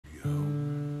go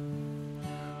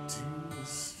to the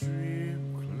strip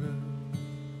club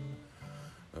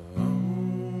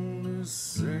on a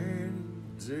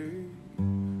Saturday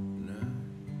night.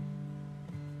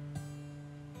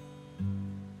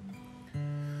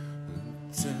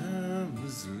 The time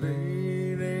is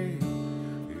late,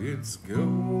 it's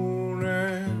cold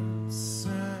outside.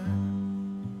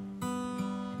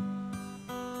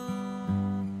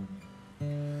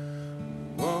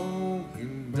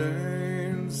 Walking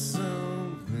down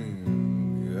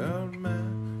something got my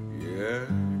eye.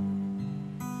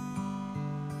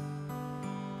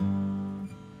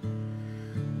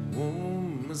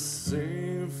 Want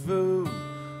myself up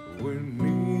with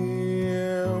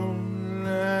neon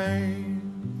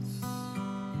lights,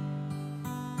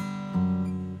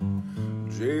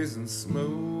 chasing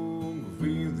smoke,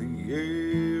 feel the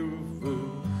air of a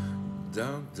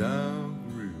dark, dark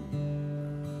room.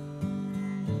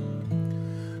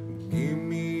 Give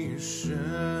me a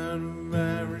shot of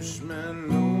Irish, my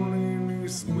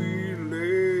loneliness will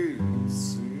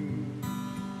soon,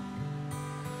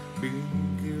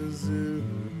 because of you.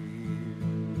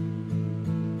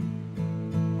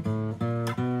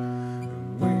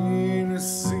 When I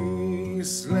see you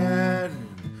sliding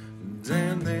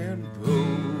down that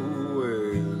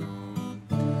pole,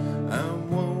 I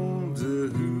wonder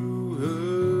who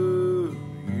hurt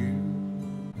you.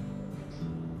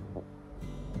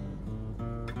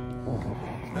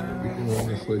 We can run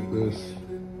this like this.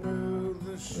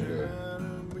 Okay.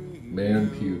 Man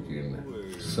puking.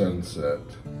 Sunset.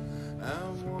 I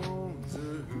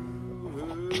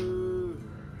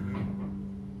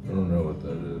don't know what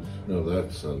that is. No,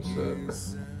 that's sunset.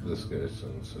 This guy's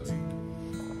sunset.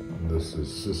 This is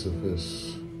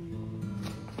Sisyphus.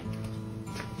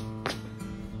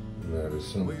 And that is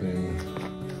something.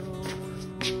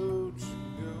 And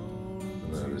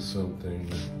that is something.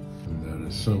 And that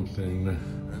is something.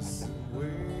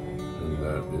 And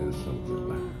that is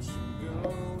something.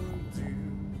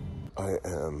 I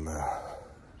am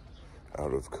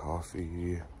out of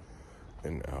coffee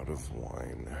and out of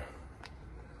wine,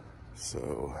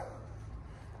 so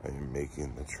I am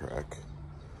making the trek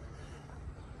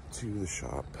to the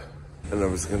shop. And I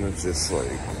was gonna just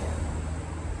like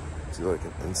do like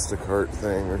an Instacart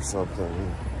thing or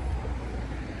something,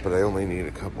 but I only need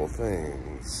a couple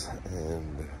things,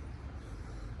 and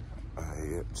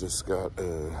I just got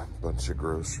a bunch of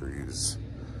groceries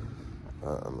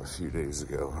a few days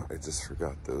ago. I just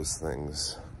forgot those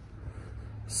things.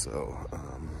 So,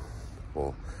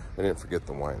 well, I didn't forget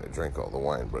the wine. I drank all the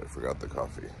wine, but I forgot the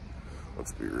coffee.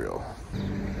 Let's be real.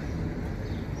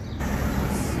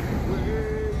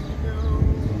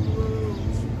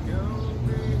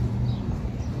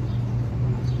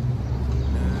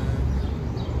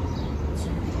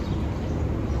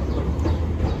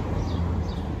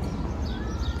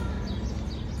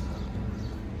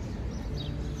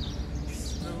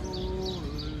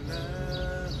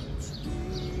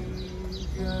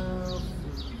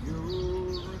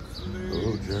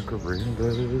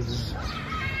 Jacarandas.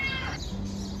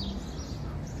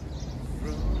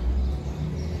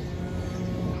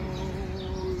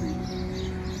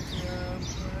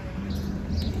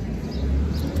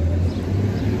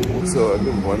 So I've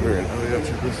been wondering, oh yeah,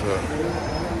 check this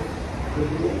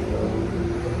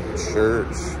out.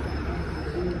 Church.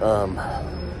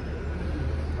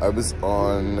 I was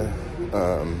on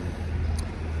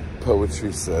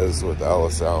Poetry Says with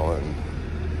Alice Allen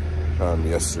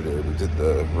yesterday. We did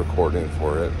the recording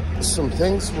for it. Some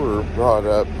things were brought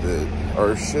up that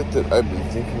are shit that I've been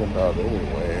thinking about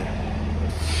anyway.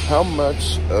 How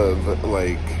much of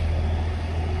like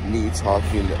me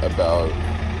talking about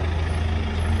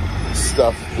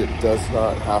stuff that does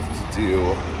not have to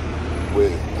do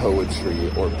with poetry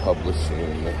or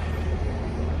publishing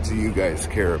do you guys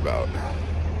care about?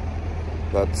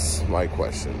 That's my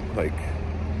question. Like,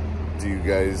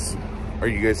 are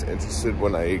you guys interested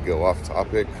when I go off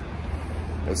topic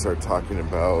and start talking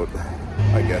about,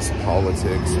 I guess,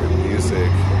 politics or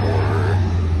music or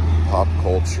pop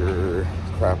culture,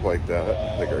 crap like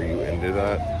that? Like, are you into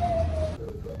that?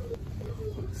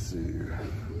 Let's see.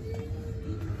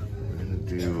 I'm gonna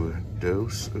do a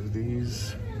dose of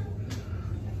these.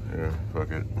 Yeah,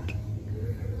 fuck it.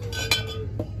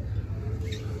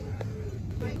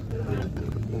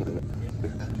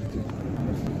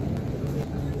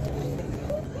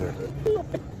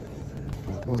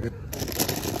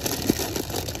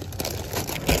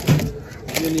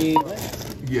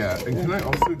 Yeah, and can I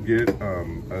also get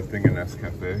a thing in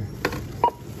Nescafe?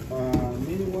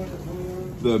 Medium one?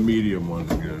 The medium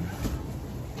one's good.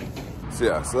 So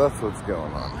yeah, so that's what's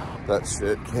going on. That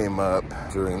shit came up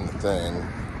during the thing,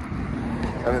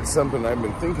 And it's something I've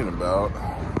been thinking about.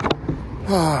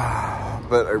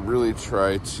 But I really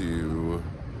try to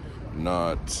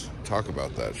not talk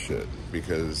about that shit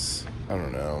because, I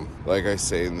don't know, like I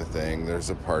say in the thing, there's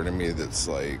a part of me that's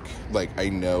like I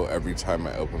know every time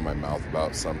I open my mouth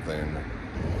about something,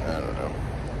 I don't know,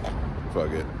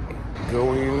 fuck it.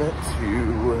 Going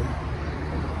to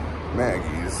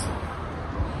Maggie's,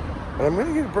 and I'm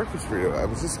gonna get a breakfast burrito. I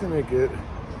was just gonna get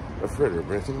a fritter,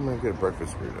 but I think I'm gonna get a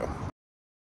breakfast burrito.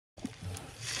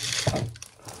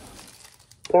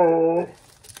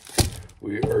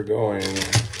 We are going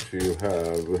to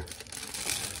have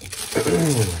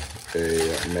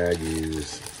a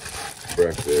Maggie's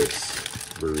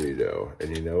breakfast burrito.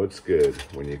 And you know it's good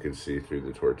when you can see through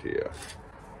the tortilla.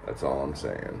 That's all I'm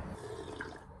saying.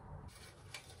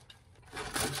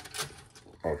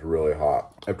 Oh, it's really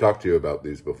hot. I've talked to you about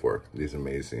these before. These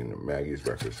amazing Maggie's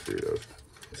breakfast burritos.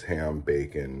 It's ham,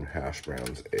 bacon, hash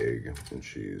browns, egg, and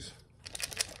cheese.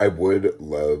 I would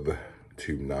love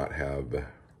to not have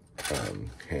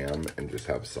ham and just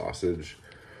have sausage,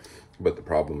 but the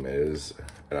problem is,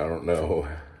 and I don't know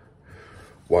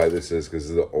why this is, because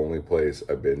this is the only place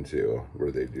I've been to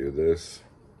where they do this.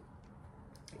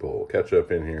 Put a little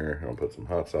ketchup in here, I'll put some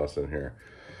hot sauce in here,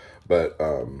 but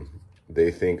they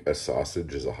think a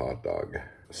sausage is a hot dog.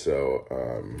 So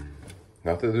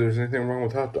not that there's anything wrong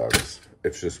with hot dogs,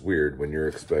 it's just weird when you're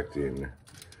expecting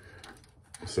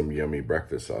some yummy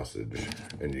breakfast sausage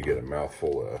and you get a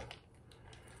mouthful of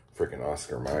freaking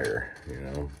Oscar Mayer, you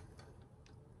know?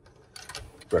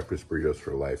 Breakfast burritos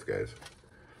for life, guys.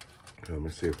 So let me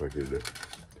see if I could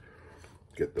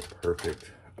get the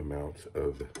perfect amount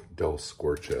of Del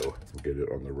Scorcho and get it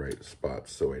on the right spot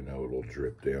so I know it'll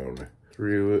drip down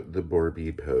through the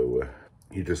Burrito.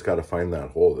 You just got to find that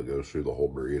hole that goes through the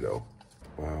whole burrito.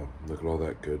 Wow, look at all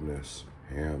that goodness.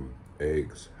 Ham,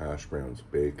 eggs, hash browns,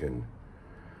 bacon.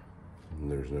 And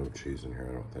there's no cheese in here,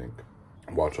 I don't think.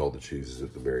 Watch all the cheeses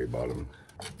at the very bottom.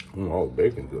 All the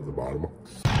bacon's at the bottom.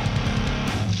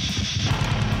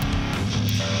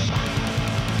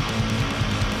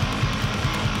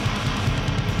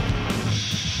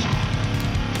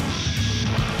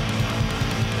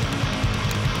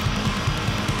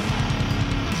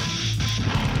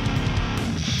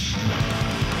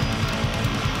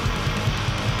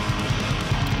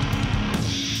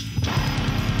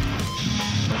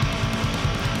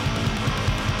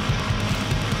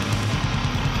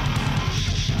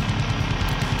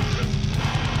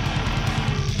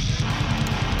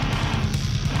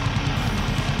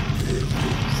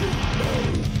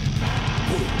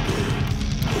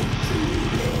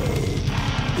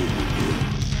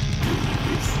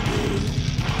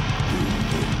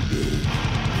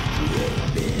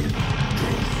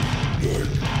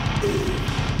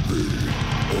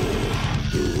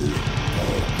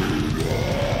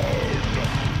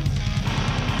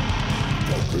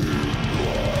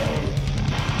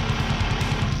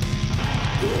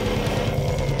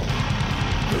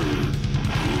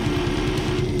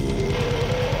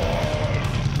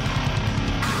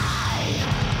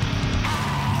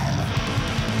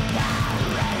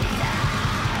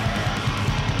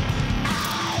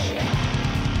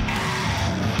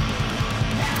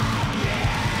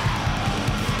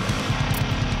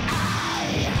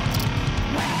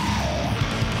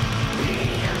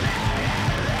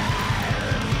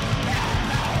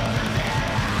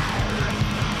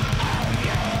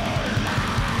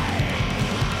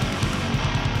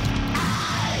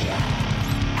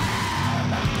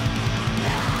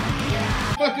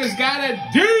 Motherfuckers got a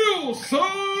deal,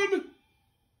 son!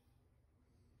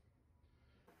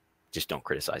 Just don't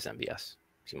criticize MBS.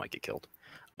 You might get killed.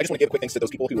 I just want to give quick thanks to those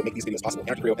people who make these videos possible.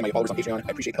 Anarchy Crew and my followers on Patreon.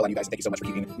 I appreciate the hell out of you guys. Thank you so much for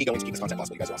keeping me going to keep this content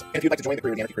possible. You guys are awesome. And if you'd like to join the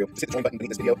crew of the Anarchy Crew, just hit the join button beneath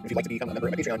this video. And if you'd like to become a member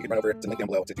of my Patreon, you can run over to the link down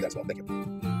below to do that as well. Thank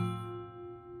you.